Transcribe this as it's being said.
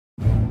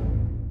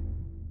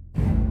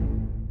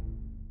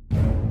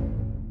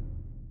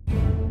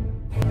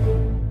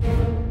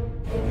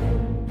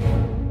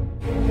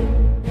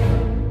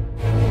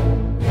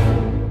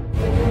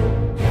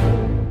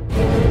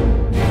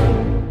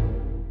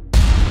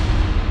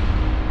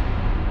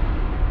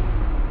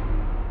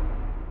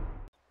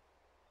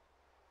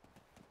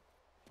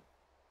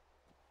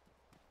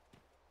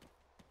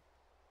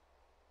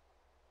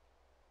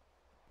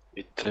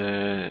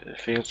The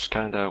field's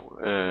kind of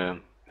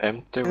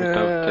empty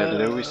without the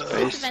Louis This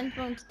space. event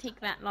won't take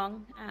that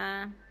long.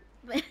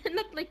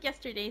 Not like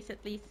yesterday's,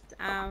 at least.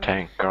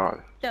 Thank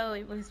God. Though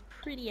it was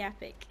pretty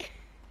epic.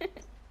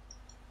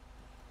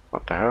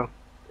 What the hell?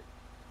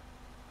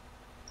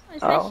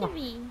 Oh,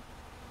 especially.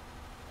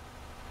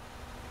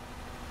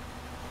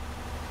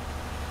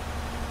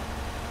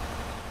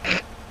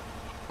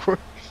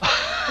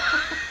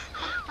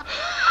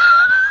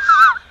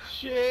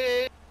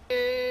 Shit!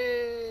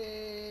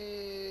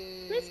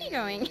 Where's he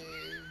going?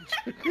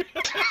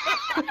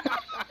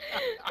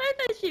 I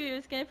thought she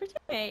was gonna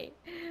participate.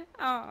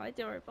 Oh,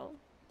 adorable.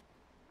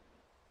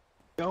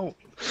 No.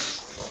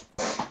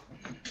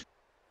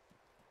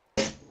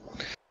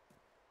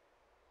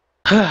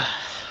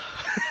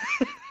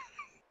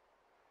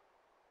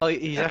 Oh,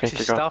 he's I actually think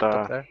he stopped got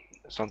up there.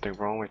 something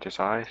wrong with his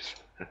eyes.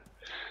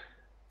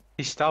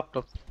 He stopped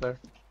up there.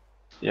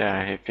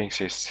 Yeah, he thinks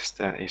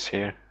he's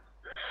here.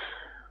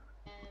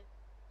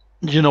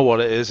 You know what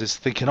it is? It's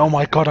thinking, oh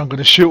my god, I'm going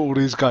to shoot all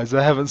these guys.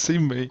 They haven't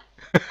seen me.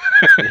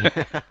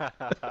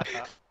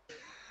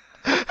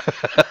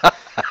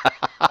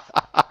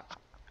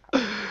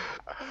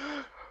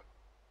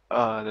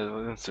 Oh, that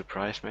wouldn't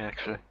surprise me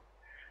actually.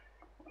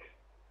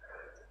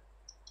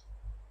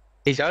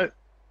 He's out.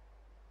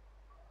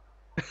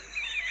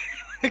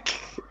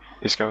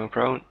 He's going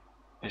prone.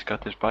 He's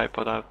got his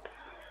bipod out.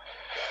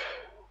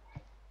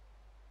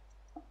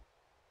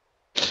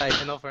 Hey,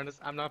 in all fairness,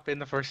 I'm not being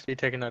the first to be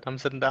taken out. I'm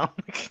sitting down.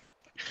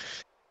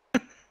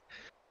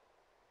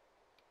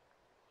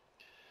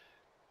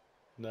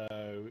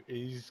 No,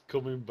 he's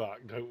coming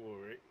back. Don't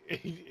worry.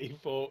 He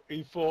thought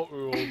we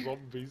were all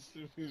zombies.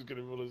 He was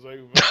gonna run us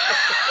over.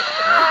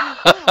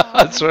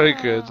 That's very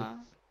good.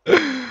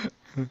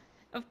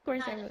 Of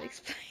course, I will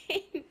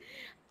explain.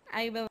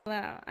 I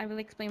will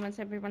explain once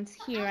everyone's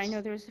here. I know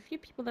there's a few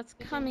people that's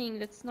coming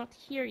that's not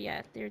here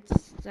yet. They're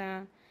just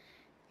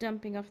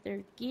dumping off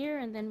their gear,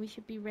 and then we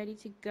should be ready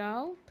to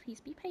go. Please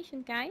be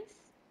patient,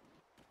 guys.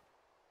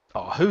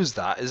 Oh, who's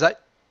that? Is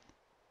that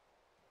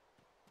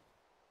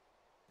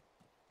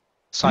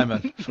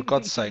Simon? For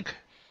God's sake,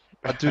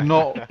 I do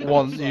not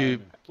want you.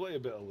 Simon, play a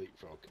bit of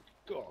leapfrog.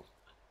 Go on.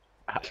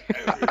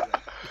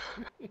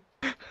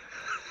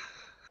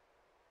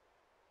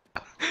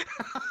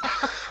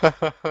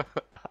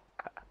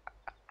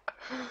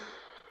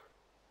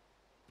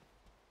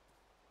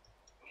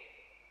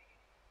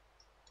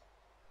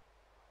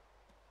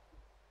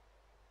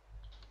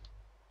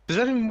 Does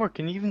that even work?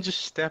 Can you even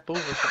just step over?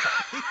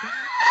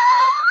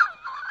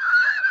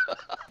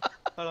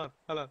 Hold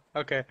on.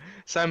 Okay,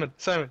 Simon,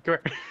 come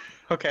here.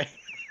 Okay.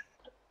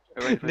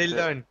 Wait, Kneel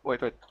down.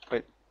 Wait.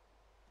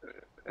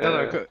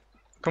 No,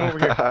 come over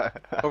here.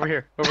 Over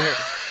here.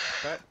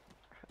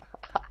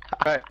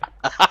 Right.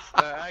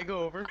 I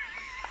go over.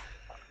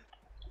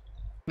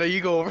 No,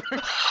 you go over.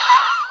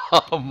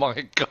 Oh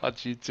my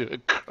god, you two are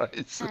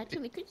crazy.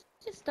 Actually, could you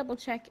just double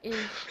check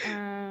if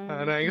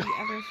there the you go.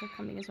 others are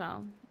coming as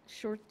well?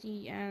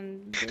 Shorty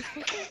and this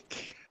person?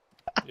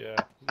 Yeah,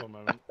 one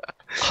moment.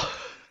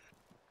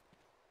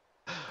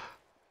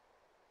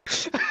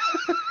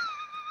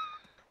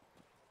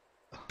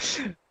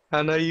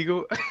 And now you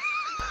go.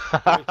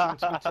 Waiting to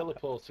be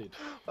teleported.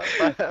 What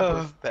the hell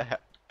was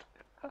that?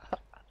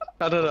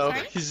 I don't know.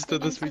 Sorry? He just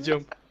did this wee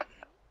jump.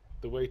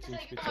 They're waiting to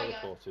be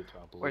teleported,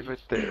 I believe.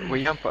 Wait,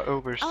 we jump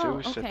over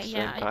Oh, Zeus at okay, the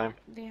yeah. same time.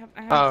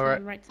 I have Oh, some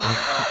right. right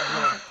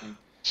side.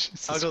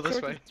 Jesus. I'll go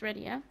this way. It's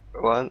ready, yeah?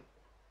 1,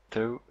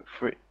 2,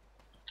 3.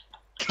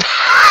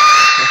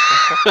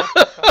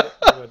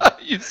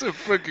 You're so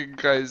freaking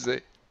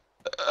crazy.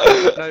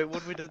 Now,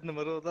 what we did in the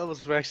middle, that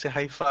was we actually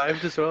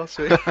high-fived as well,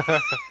 so...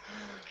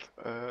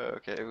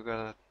 Okay, we're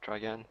gonna try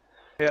again.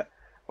 Yeah.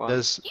 1,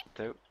 There's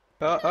 2.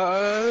 No,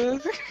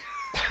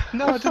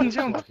 I didn't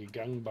jump. Like a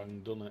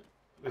gangbang, done it.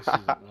 This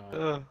isn't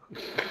right.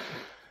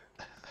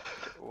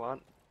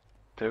 1,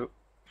 2,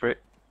 3.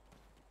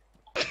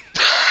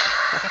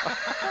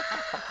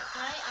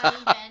 I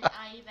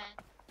event.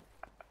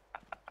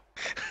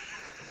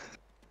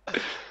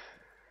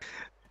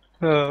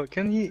 Oh,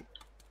 can he?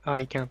 Oh,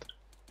 he can't.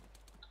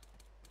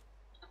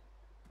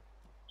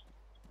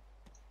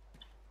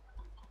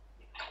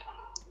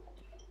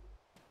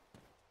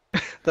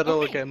 That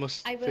other guy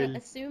must I will feel...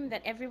 assume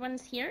that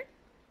everyone's here.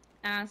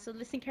 So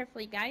listen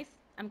carefully, guys.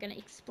 I'm gonna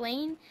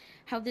explain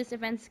how this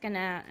event's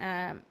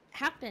gonna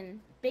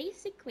happen.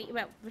 Basically,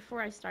 well,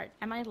 before I start,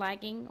 am I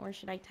lagging or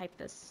should I type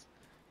this?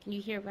 Can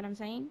you hear what I'm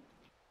saying?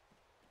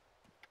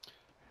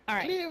 All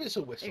right. Clear as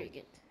a whistle. Very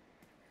good.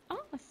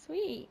 Oh,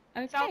 sweet.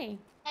 Okay.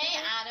 Hey,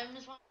 Adam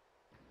is one.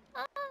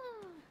 Ah.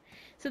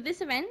 So this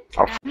event,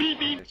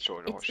 It's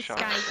sort of it's a shot.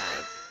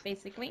 skydive,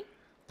 basically.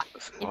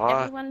 If What?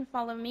 everyone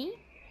follow me.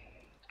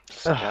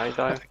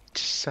 Skydive?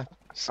 Just,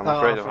 I'm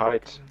afraid of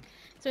heights.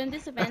 So in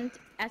this event,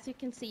 as you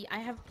can see, I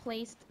have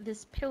placed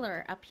this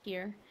pillar up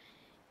here.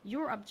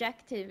 Your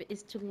objective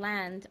is to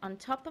land on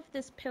top of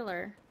this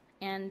pillar,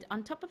 and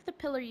on top of the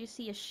pillar you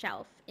see a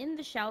shelf. In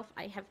the shelf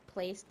I have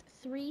placed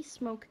 3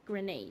 smoke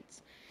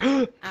grenades.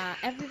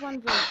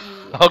 Everyone will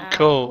be... Oh,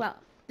 cool. Well,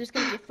 there's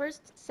going to be a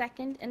first,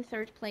 second, and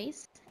third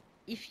place.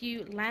 If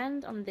you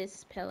land on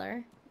this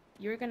pillar,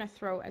 you're going to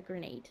throw a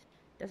grenade.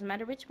 Doesn't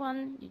matter which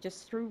one, you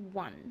just threw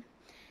one.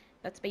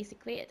 That's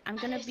basically it. I'm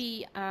going to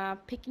be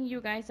picking you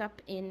guys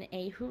up in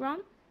a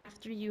Huron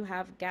after you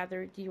have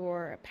gathered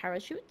your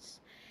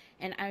parachutes.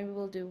 And I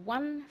will do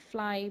one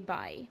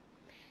flyby.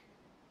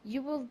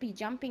 You will be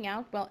jumping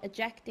out, well,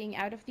 ejecting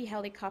out of the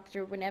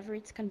helicopter whenever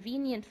it's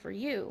convenient for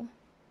you.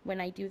 When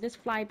I do this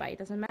flyby, it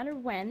doesn't matter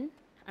when,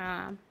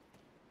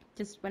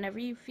 just whenever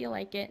you feel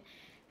like it,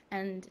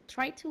 and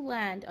try to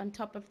land on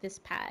top of this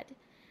pad.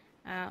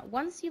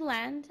 Once you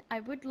land,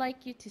 I would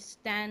like you to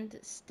stand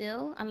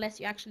still,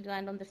 unless you actually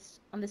land on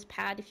this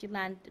pad. If you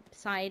land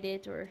beside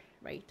it or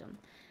right on,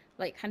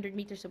 like 100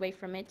 meters away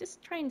from it,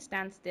 just try and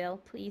stand still,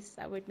 please.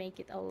 That would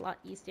make it a lot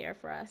easier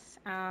for us.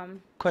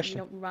 Question.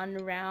 So you don't run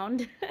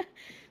around,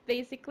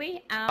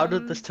 basically. How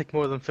did this take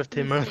more than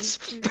 15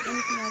 minutes?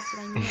 Anything else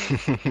that I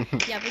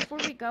missed? Yeah, before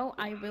we go,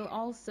 I will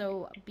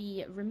also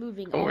be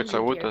removing all it's a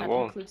your wooden gear. That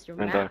wall. includes your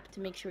And, map,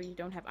 to make sure you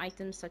don't have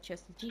items such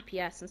as the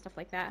GPS and stuff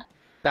like that.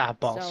 Ah,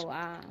 balls. So,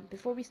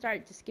 before we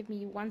start, just give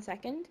me 1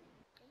 second.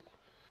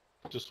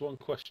 Just one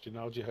question.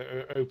 How do you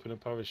open a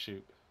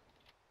parachute?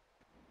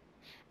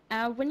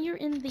 When you're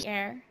in the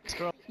air,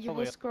 Scroll you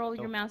will scroll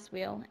your mouse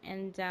wheel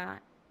and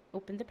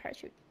open the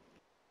parachute.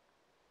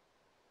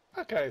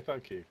 Okay,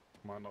 thank you.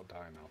 Might not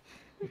die now.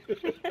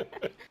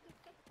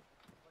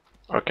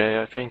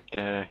 Okay, I think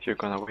you're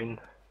gonna win,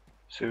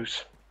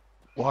 Zeus.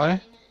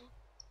 Why?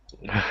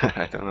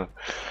 I don't know.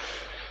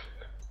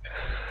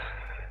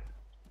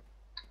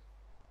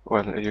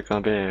 Well, you're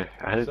gonna be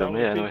ahead So of me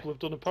many anyway. people have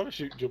done a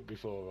parachute jump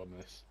before on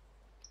this.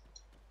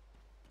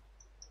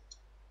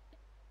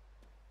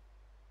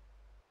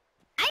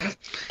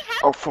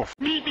 Oh, for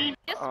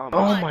Oh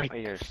my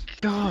ears.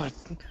 god.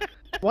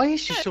 Why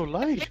is she so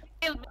loud?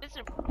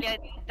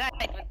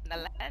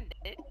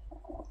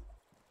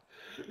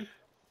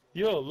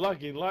 You're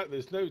lagging like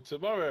there's no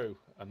tomorrow,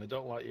 and they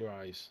don't like your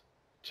eyes.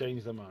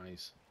 Change them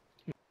eyes.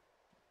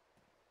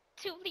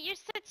 Tuli, you're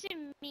such a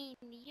mean.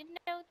 You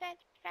know that,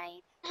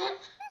 right?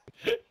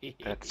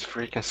 That's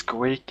freaking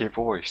squeaky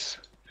voice.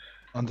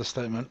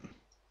 Understatement.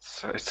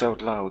 So it's so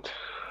loud.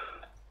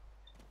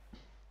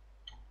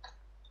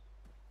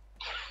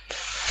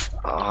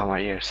 Oh, my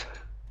ears.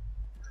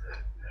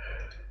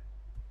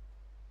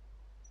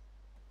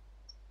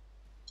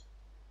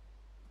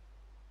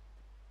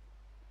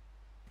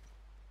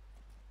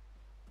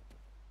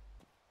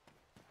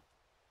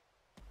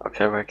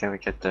 Okay, where can we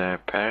get the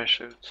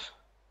parachutes?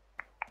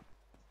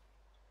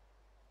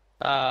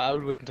 I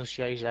would wait until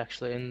she's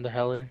actually in the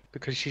heli,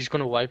 because she's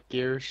gonna wipe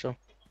gear, so.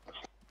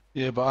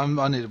 Yeah, but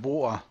I need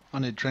water. I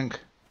need drink.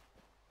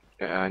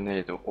 Yeah, I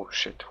need, oh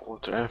shit,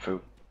 water and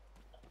food.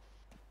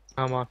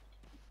 Come on.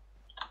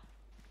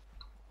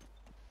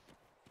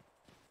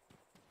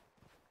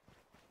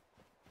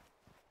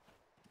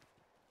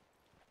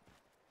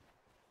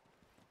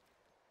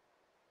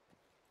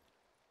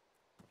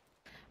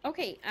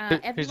 Okay, Who's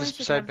everyone this should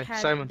beside have me? had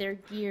Simon. their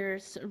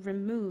gears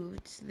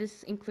removed.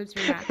 This includes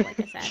your map, like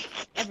I said.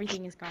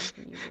 Everything is gone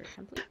from you. You're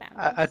complete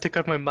boundaries. I took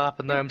out my map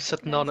and now I'm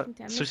sitting on it, Nice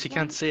and so she damaged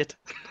can't one. see it.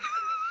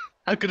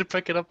 I'm gonna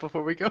pick it up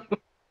before we go.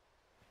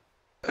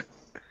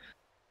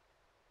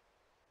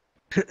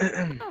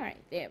 Alright,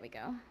 there we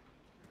go.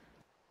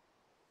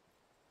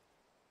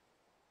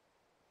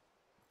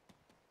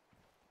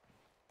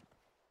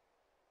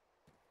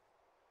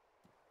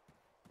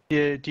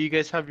 Yeah, do you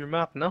guys have your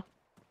map, no?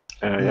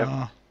 Yeah.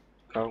 No,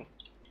 Oh.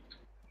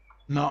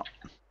 no.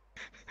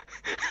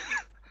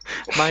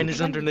 Mine is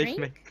You want a underneath me.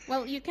 drink?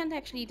 Well, you can't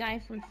actually die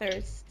from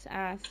thirst,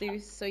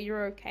 Zeus, so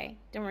you're okay.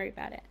 Don't worry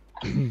about it.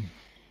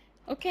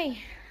 Okay,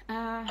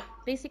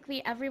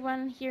 basically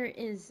everyone here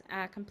is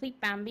complete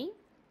Bambi.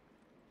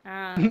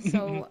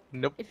 So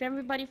Nope. if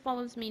everybody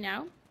follows me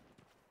now,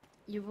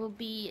 you will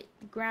be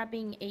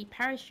grabbing a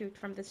parachute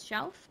from this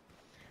shelf.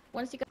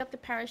 Once you got the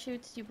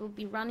parachutes, you will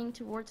be running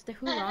towards the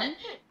Huron,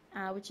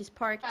 which is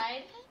parked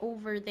Right?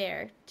 over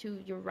there to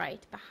your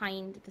right,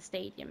 behind the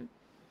stadium.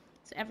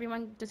 So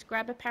everyone just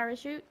grab a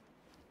parachute.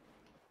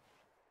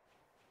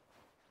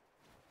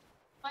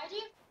 Why do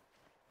you?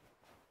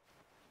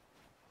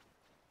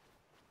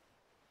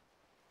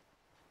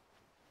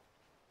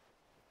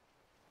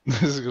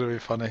 This is gonna be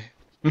funny.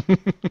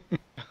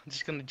 I'm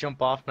just gonna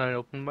jump off now and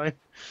open mine.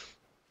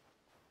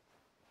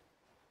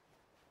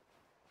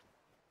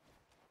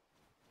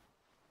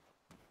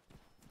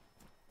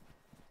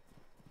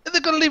 They're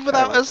gonna leave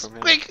without Yeah, us. for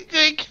me. Quick,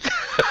 quick.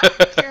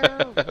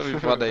 That'd be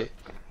funny.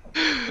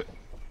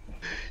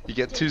 You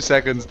get 2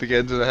 seconds to get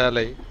into the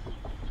heli.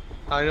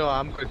 I know,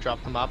 I'm gonna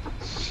drop the map.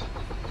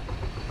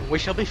 We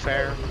shall be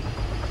fair.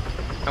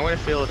 I'm gonna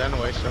feel it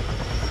anyway, so.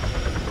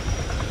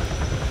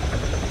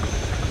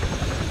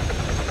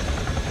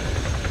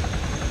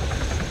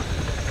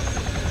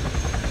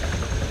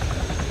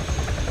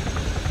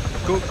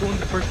 Go in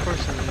the first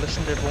person and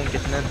listen to everyone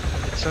getting in.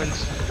 It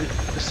sounds,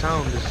 the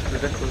sound is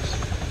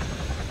ridiculous.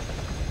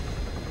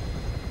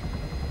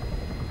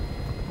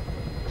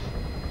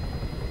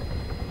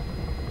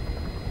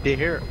 Do you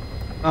hear it?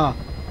 Ah,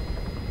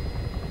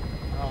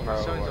 No,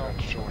 Sounds I off.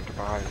 got shot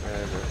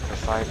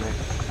beside me.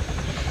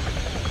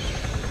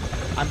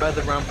 I'm by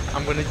the ramp.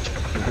 I'm gonna.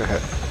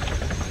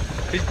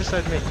 Who's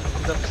beside me?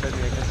 Who's up beside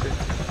me? I can see.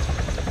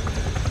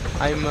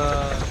 I'm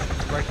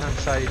right hand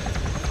side,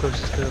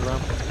 closest to the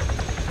ramp.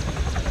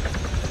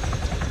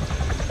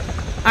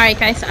 Alright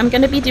guys, I'm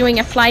gonna be doing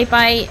a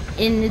flyby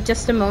in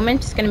just a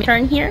moment. Just gonna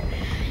turn here.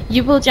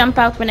 You will jump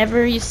out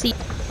whenever you see.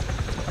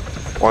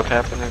 What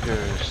happened if you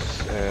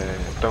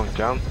don't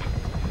jump?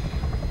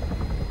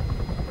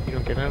 You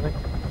don't get anything.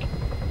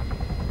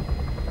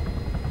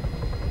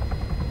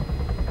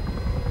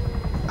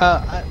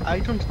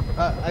 I don't.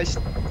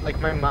 Like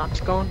my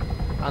map's gone,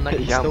 and I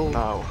can Jump still.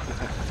 now.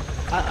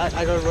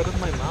 I got rid of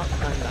my map,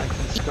 and I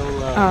can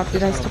still. Oh,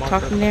 did I stop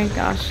talking there?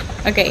 Gosh.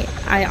 Okay,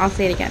 I'll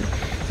say it again.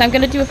 So I'm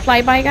gonna do a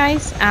flyby,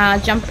 guys.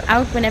 Jump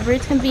out whenever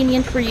it's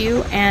convenient for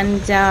you,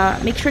 and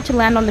make sure to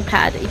land on the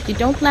pad. If you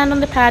don't land on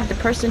the pad, the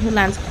person who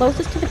lands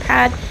closest to the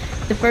pad,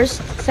 the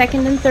first,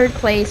 second, and third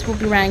place will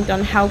be ranked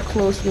on how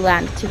close you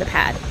land to the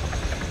pad.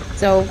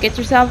 So get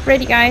yourself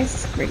ready,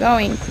 guys. We're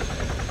going.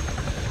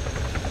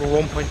 We're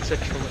 1.6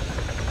 from it.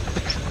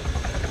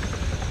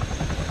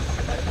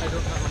 I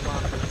don't have a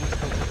map. But I'm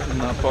still In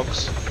that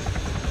box.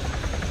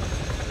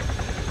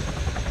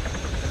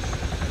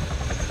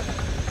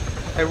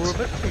 Hey, we're a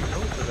bit too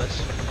low for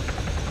this.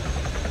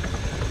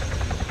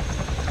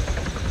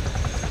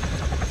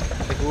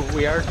 Like,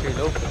 we are too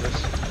low for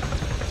this.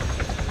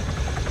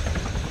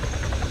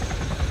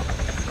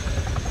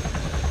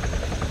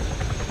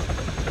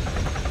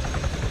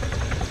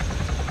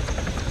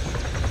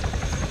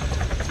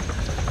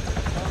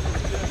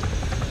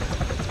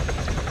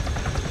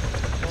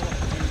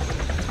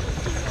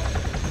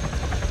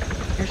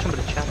 Here's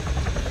somebody chat.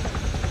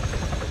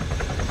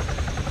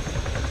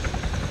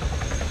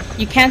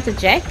 You can't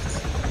eject?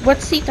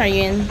 What seat are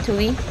you in,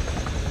 Tuli?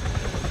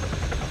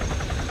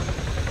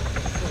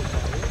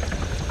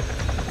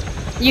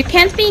 You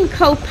can't be in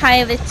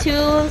co-pilot,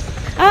 Tools.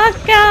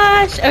 Oh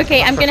gosh!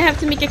 Okay, I'm gonna have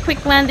to make a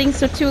quick landing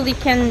so Tuli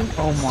can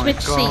Oh my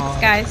switch seats,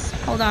 God. guys.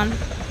 Hold on.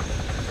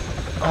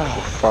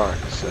 Oh,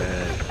 fuck's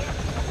sake.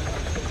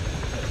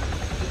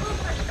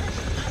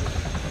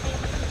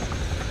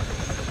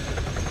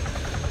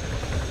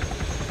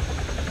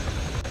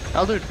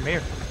 I'll do it from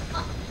here.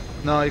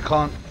 No, you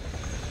can't.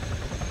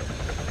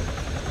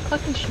 How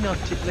can she not?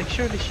 Like,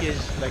 surely she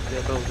has like the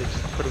ability to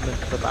just put them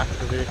into the back of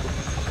the vehicle.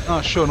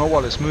 No, sure, not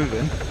while it's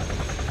moving.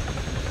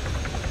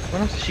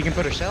 Well, she can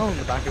put herself in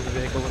the back of the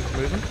vehicle when it's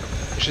moving.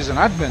 She's an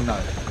admin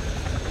now.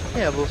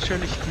 Yeah, well,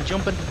 surely she can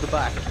jump into the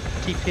back,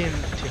 keep him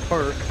to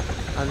her,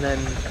 and then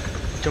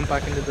jump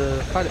back into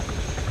the pilot.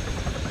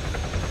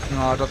 No,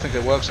 I don't think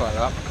it works like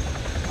that.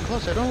 And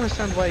plus, I don't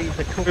understand why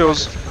the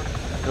Feels. co-pilots.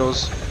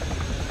 Feels.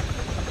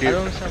 I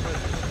don't understand why the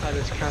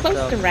co-pilots can't.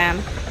 Close the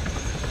ramp.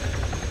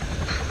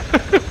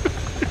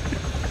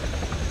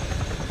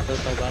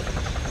 That's my bad.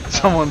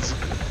 Someone's.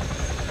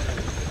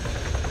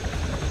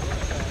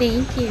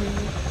 Thank you.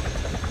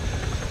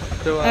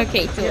 So,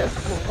 Okay, yeah, Tools.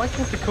 well, why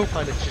can't the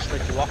co-pilots just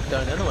like walk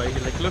down anyway?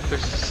 You're like, look,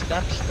 there's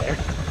steps there.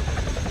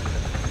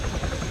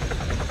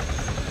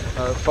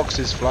 Fox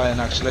is flying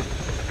actually.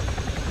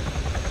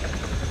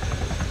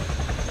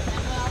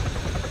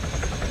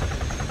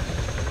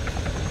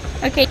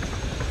 Okay.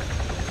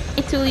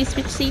 Hey, Tuli,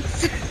 switch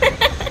seats.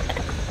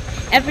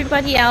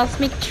 Everybody else,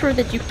 make sure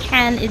that you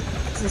can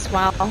eject as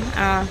well,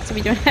 so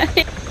we don't have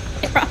any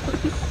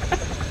problems.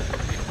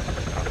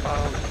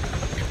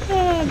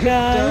 Oh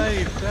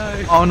god.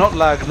 Dive. Oh, not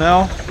lag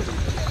now.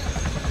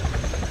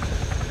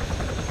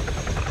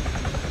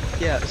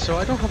 Yeah, so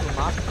I don't have a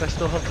map, but I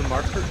still have the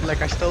marker.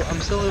 Like, I'm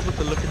still able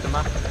to look at the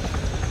map.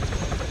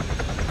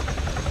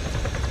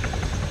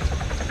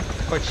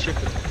 Quite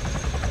stupid.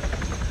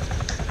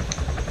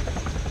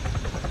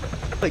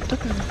 Like,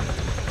 doesn't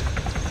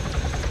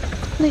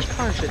these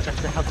parachutes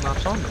actually have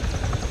maps on them?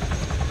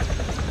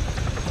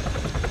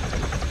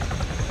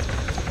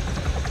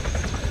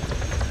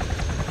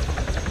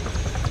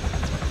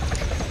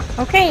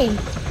 Okay,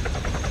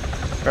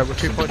 Right, we're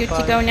should be good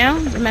to 2.5. go now.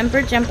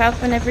 Remember, jump out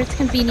whenever it's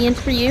convenient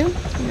for you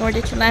in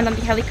order to land on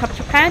the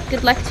helicopter pad.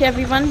 Good luck to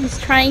everyone who's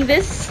trying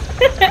this.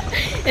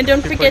 And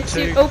don't forget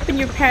to 2.2. open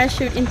your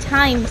parachute in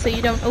time so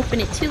you don't open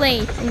it too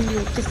late and you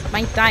just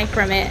might die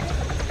from it.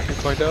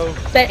 2.0,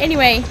 But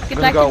anyway, good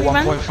We luck got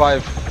everyone.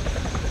 1.5.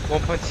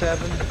 1.7,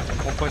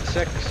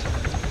 1.6,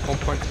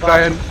 1.5.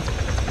 Ryan.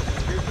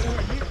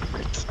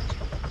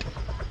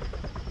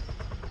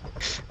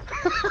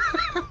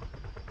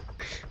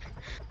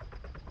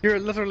 You're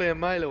literally a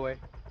mile away.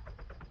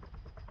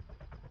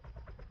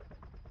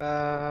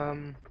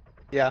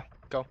 Yeah,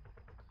 go.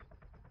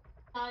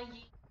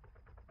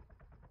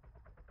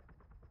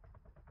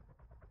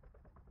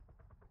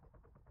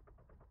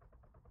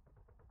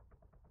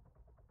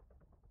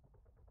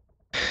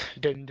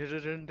 Dun,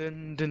 dun, dun,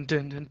 dun, dun,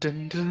 dun, dun,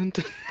 dun, dun,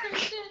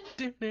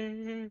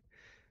 dun.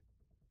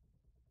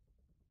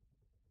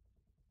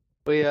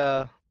 We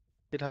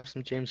did have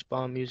some James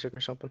Bond music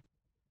or something.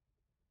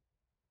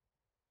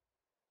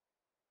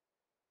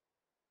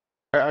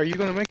 Are you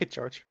gonna make it,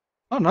 George?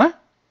 Oh no.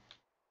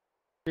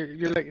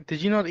 You're like,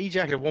 did you not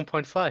eject at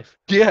 1.5?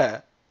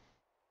 Yeah.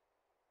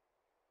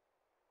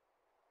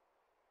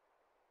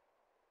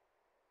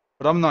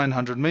 But I'm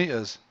 900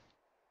 meters.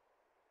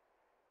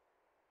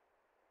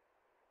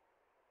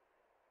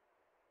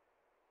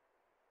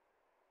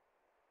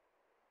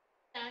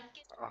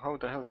 How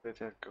the hell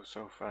did it go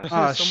so fast?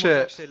 Ah, Someone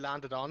shit. actually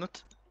landed on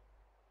it.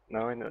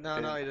 No,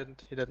 No, he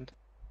didn't. He didn't.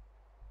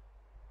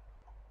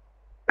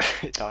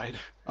 he died.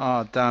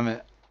 Oh, damn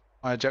it.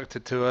 I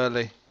ejected too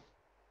early.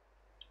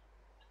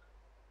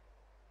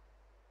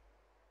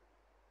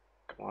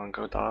 Come on,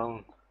 go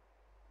down.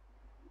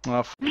 Oh,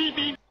 f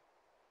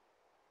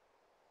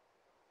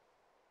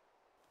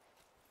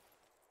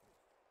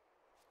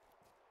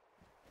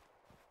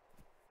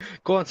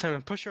Go on,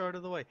 Simon. Push her out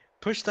of the way.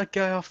 Push that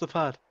guy off the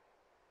pad.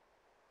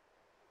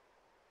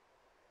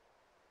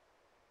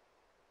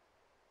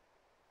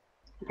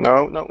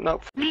 No, no,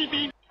 no.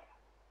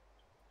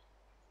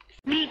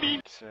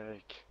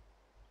 Sake.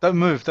 don't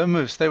move, don't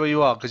move. Stay where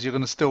you are, because you're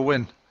going to still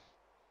win.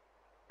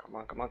 Come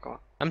on, come on, come on.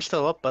 I'm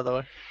still up, by the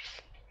way.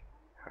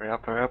 Hurry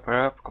up, hurry up,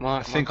 hurry up. Come on,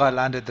 I think I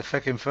landed the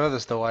fucking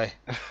furthest away.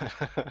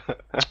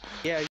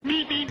 Yeah,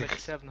 like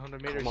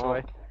 700 meters Come on.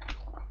 away.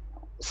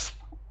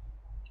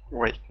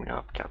 Wake me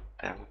up,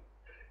 goddamn.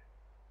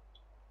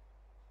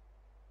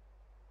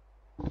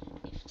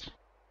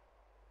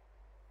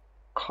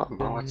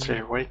 Come on, what's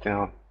he waiting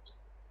on?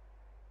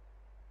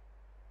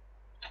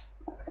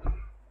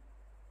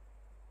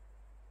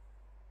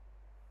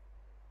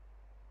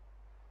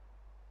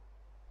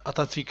 I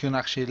don't think you can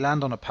actually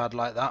land on a pad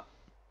like that.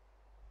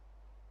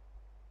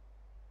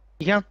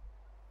 You can.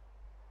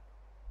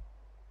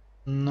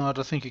 No, I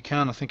don't think you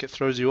can. I think it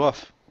throws you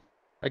off.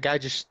 A guy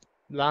just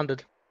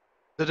landed.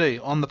 Did he?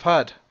 On the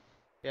pad?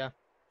 Yeah.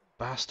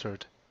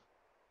 Bastard.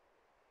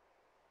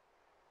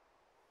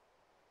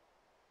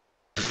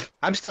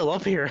 I'm still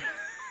up here.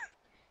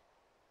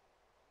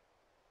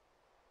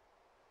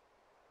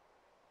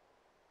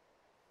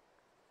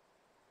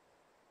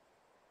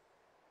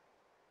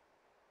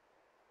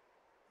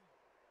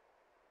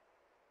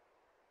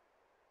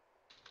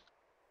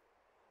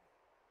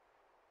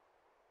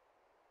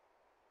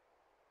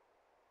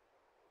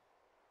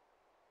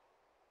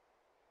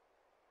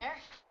 There.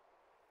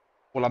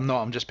 Well, I'm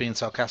not. I'm just being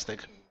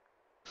sarcastic.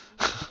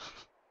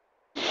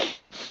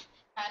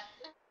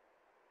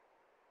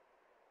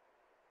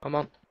 Come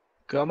on.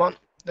 Come on.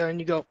 There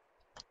you go.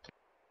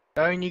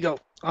 There you go.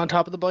 On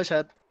top of the boy's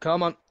head.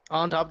 Come on.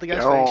 On top of the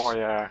guy's Oh, face.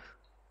 yeah.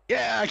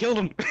 Yeah, I killed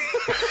him.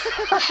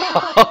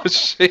 Oh,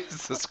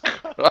 Jesus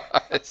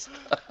Christ.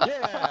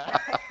 Yeah.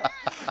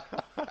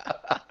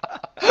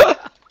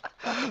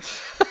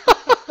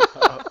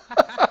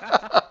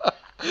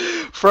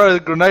 Throw the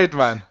grenade,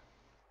 man.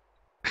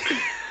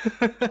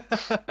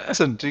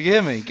 Listen, do you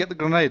hear me? Get the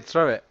grenade,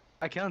 throw it.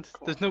 I can't.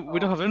 There's no. We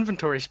don't have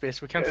inventory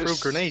space. We can't throw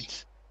Yes.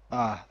 grenades.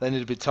 Ah, they need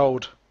to be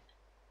told.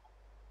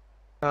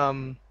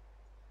 Um.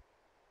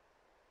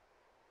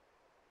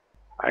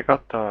 I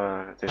got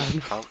this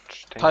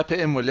pouch thing. Type it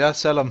in, will ya?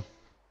 Sell them.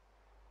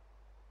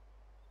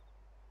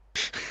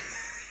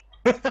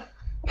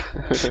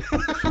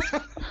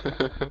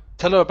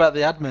 Tell her about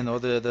the admin or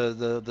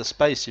the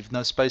space. You've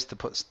no space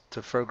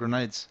to throw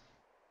grenades.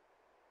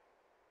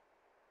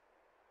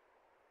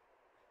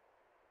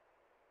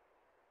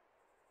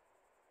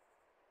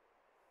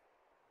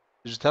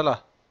 Did you tell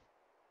her?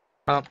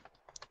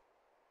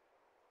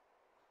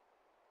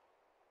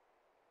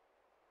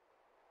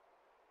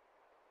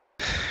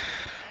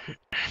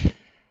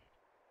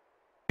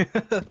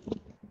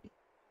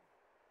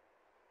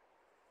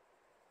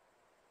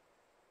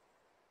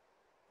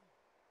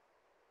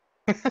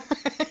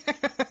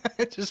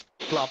 Just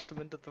plopped him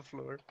into the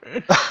floor.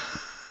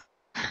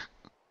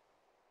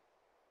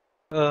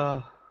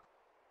 uh.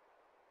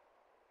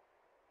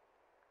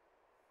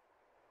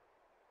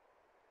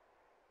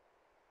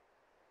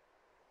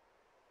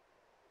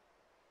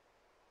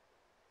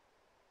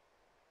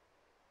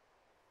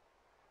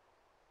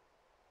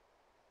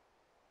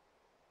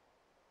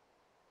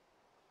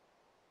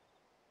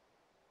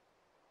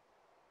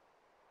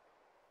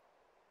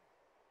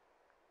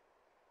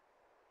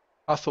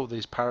 I thought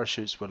these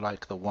parachutes were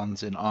like the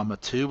ones in Arma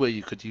 2 where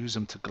you could use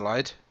them to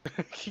glide.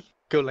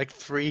 Go like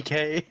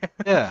 3K.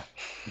 Yeah.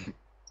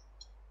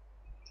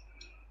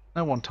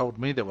 No one told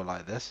me they were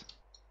like this.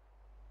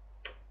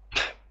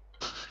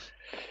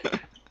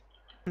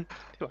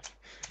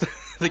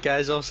 The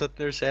guy's all sitting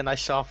there saying, I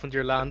softened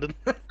your landing.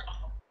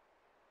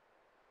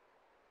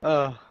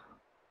 That's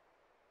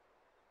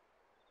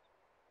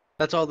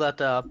all that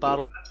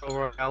battle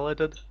royale I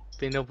did.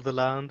 Being able to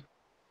land.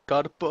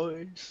 Got it,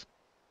 boys.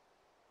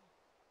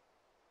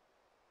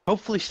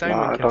 Hopefully No,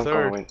 Steinman I can don't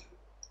third. go in.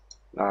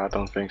 No, I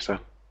don't think so.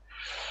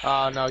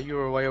 Ah, no, you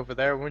were way over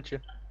there, weren't you?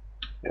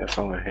 Yeah, it's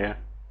over here.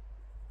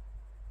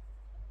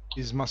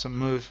 These mustn't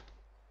move.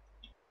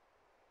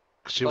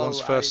 She Well, wants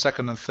first,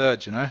 second, and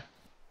third, you know?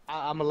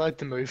 I'm allowed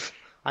to move.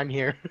 I'm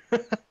here.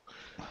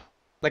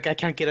 Like, I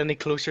can't get any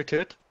closer to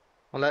it.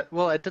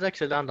 Well, I did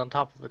actually land on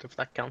top of it, if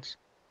that counts.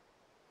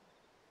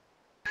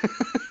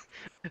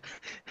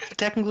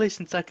 Technically,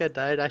 since that guy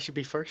died, I should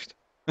be first.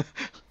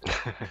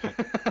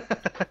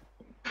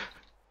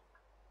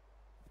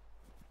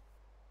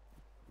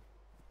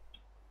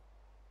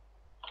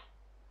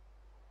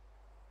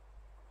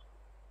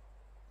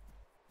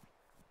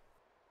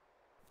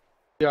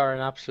 We are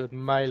an absolute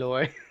mile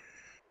away.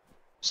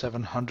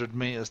 700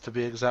 meters to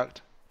be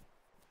exact.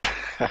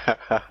 What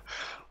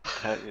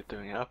are you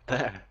doing up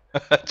there?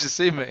 Did you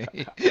see me?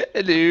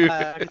 Hello.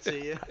 I can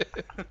see you.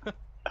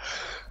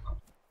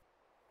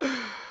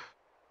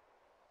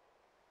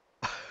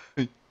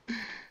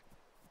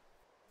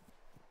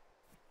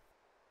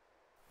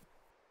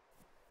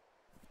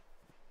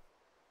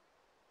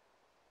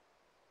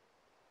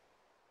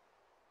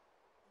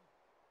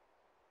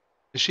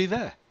 Is she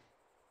there?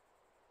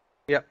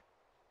 Yep.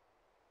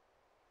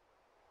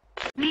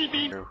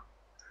 No.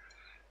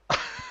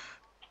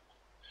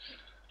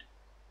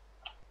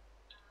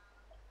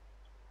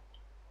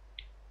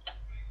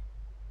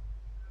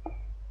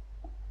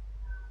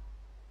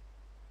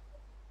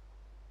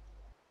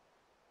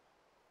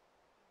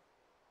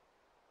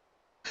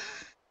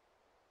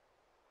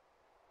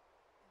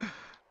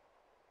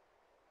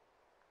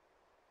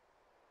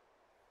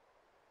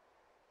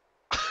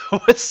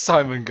 Where's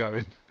Simon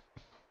going?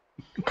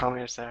 Come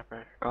here,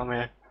 Sapper. Come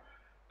here.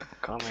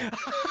 Come here.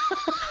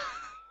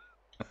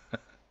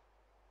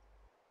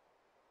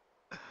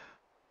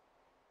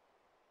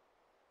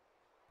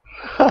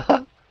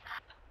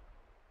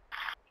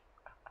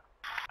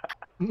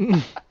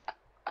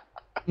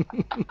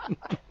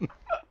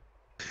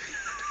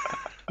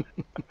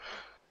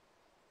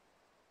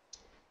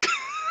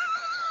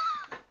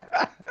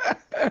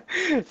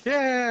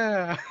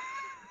 Yeah.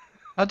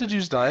 How did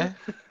you die?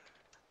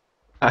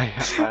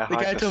 The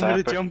guy told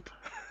me to jump.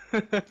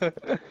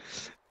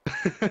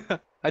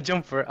 I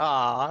jumped for it.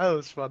 Ah, that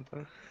was fun.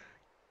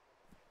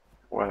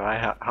 Well,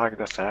 I hugged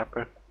the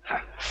Sapper.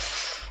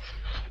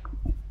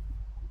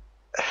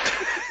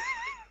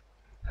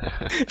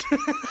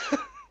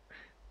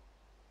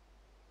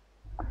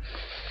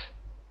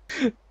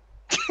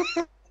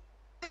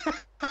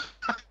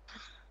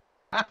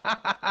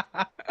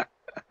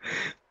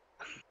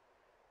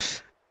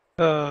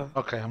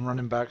 Okay, I'm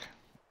running back.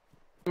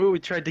 We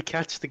tried to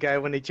catch the guy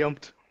when he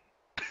jumped.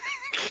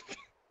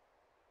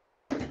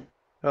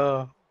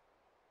 Oh.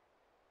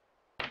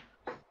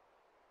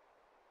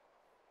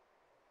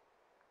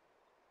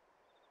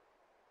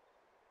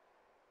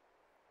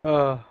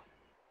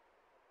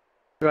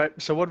 Right,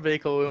 so what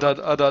vehicle we want?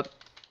 Dud.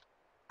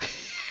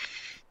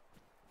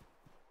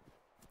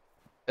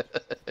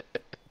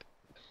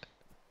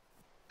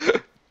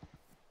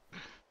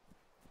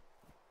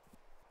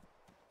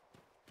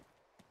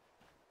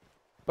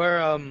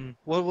 Where,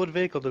 what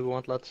vehicle do we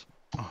want, lads?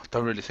 Oh,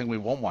 don't really think we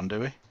want one, do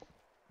we?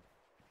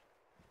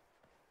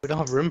 We don't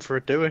have room for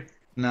it, do we?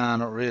 Nah,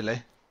 not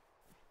really.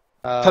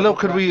 Hello,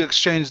 could right. we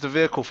exchange the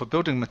vehicle for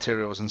building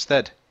materials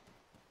instead?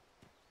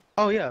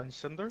 Oh yeah,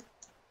 cinder?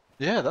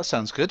 Yeah, that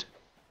sounds good.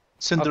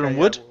 Cinder Okay, and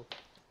yeah, wood?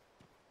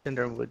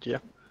 Cinder and wood, yeah.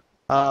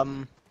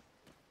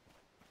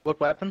 What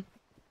weapon?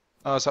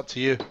 Oh, it's up to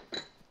you.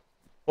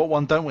 What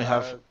one don't we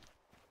have?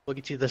 We'll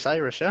get you the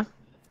Cyrus, yeah?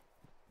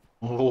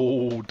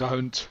 Oh,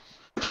 don't.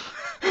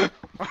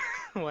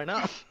 Why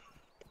not?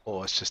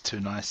 Oh, it's just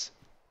too nice.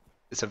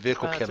 It's a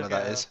vehicle It's killer, okay,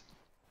 that is.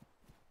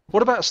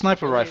 What about a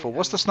sniper Really, rifle?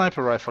 What's the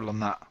sniper rifle on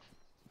that?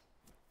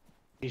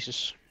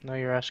 Jesus, now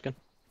you're asking.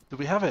 Do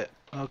we have it?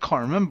 I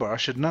can't remember. I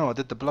should know. I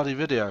did the bloody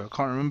video. I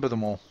can't remember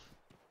them all.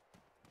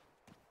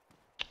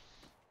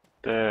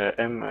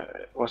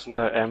 Wasn't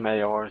the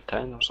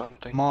MAR-10 or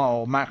something? MAR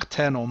or MAC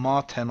 10 or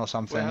MAR 10 or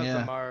something, We have yeah.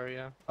 the Mar,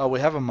 yeah. Oh,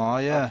 we have a MAR,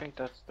 I yeah. think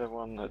that's the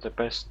one, the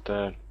best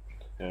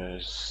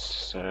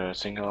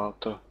single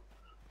auto.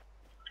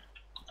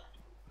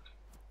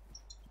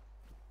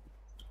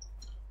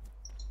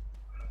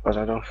 But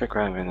I don't think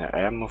I have any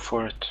ammo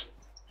for it.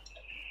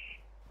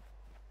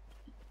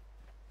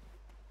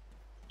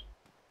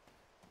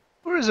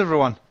 Where is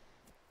everyone?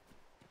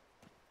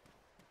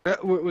 Yeah,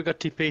 we got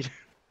TP'd.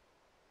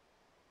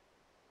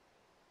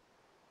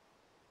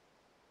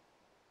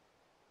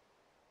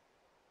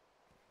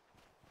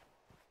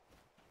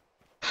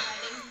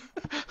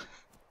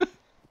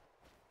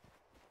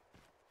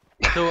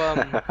 So,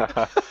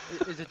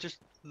 is it just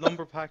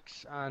lumber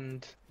packs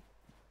and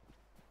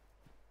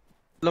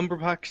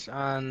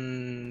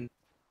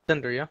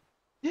cinder, yeah?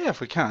 Yeah, if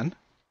we can.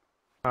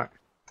 Alright.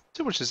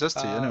 See what she says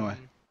to you, anyway.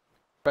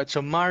 Right,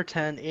 so MAR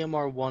 10,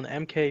 AMR 1,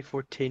 MK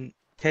 14,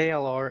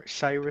 KLR,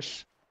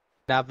 Cyrus,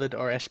 Navid,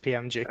 or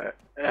SPMG.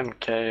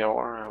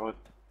 MKR, I would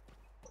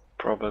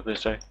probably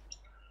say.